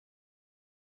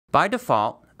By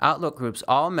default, Outlook groups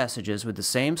all messages with the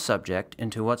same subject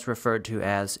into what's referred to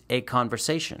as a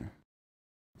conversation.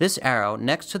 This arrow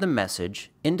next to the message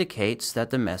indicates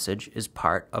that the message is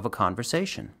part of a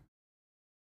conversation.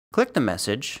 Click the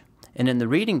message, and in the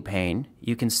reading pane,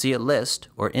 you can see a list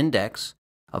or index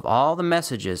of all the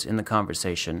messages in the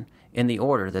conversation in the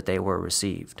order that they were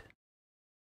received.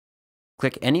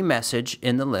 Click any message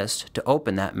in the list to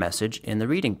open that message in the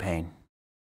reading pane.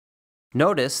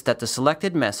 Notice that the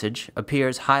selected message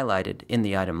appears highlighted in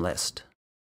the item list.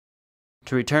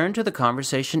 To return to the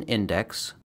conversation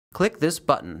index, click this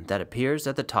button that appears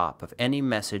at the top of any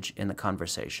message in the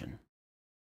conversation.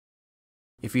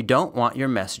 If you don't want your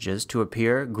messages to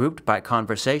appear grouped by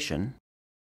conversation,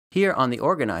 here on the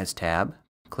Organize tab,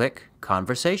 click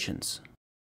Conversations.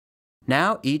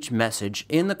 Now each message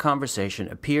in the conversation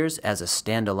appears as a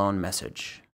standalone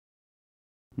message.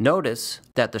 Notice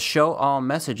that the Show All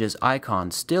Messages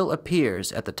icon still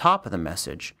appears at the top of the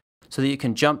message so that you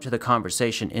can jump to the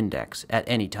conversation index at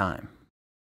any time.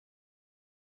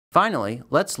 Finally,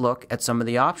 let's look at some of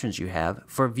the options you have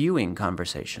for viewing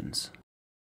conversations.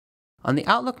 On the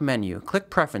Outlook menu, click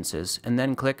Preferences and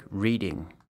then click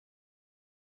Reading.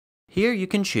 Here you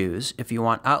can choose if you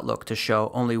want Outlook to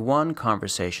show only one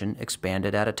conversation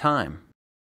expanded at a time.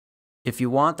 If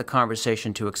you want the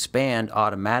conversation to expand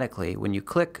automatically when you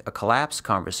click a collapsed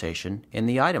conversation in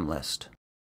the item list.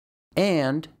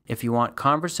 And if you want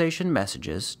conversation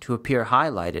messages to appear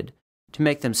highlighted to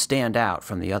make them stand out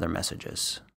from the other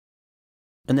messages.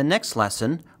 In the next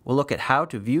lesson, we'll look at how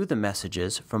to view the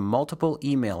messages from multiple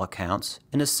email accounts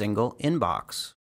in a single inbox.